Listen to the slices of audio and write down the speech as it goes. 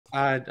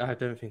I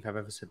don't think I've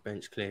ever said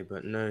bench Clay,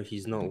 but no,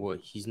 he's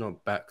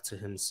not back to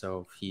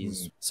himself.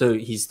 Mm.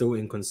 He's still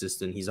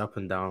inconsistent. He's up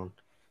and down.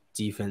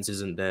 Defense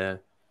isn't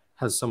there.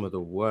 Has some of the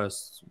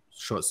worst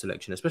shot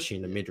selection, especially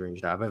in the Yeah. mid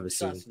range that I've ever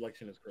Shot seen.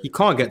 selection is He crazy.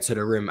 can't get to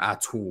the rim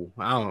at all.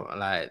 I don't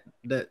like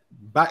that.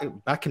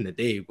 Back in the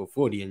day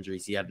before the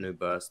injuries, he had no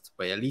burst,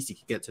 but at least he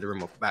could get to the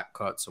rim off back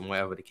cuts and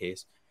whatever the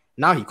case.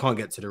 Now he can't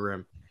get to the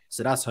rim,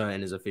 so that's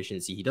hurting his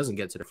efficiency. He doesn't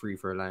get to the free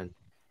throw line.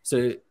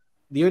 So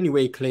the only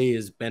way Clay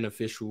is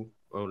beneficial,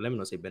 or let me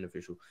not say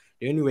beneficial,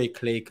 the only way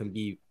Clay can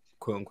be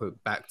quote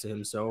unquote back to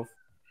himself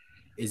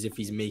is if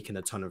he's making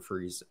a ton of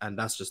threes, and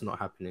that's just not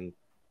happening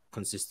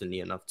consistently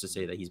enough to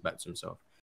say that he's back to himself.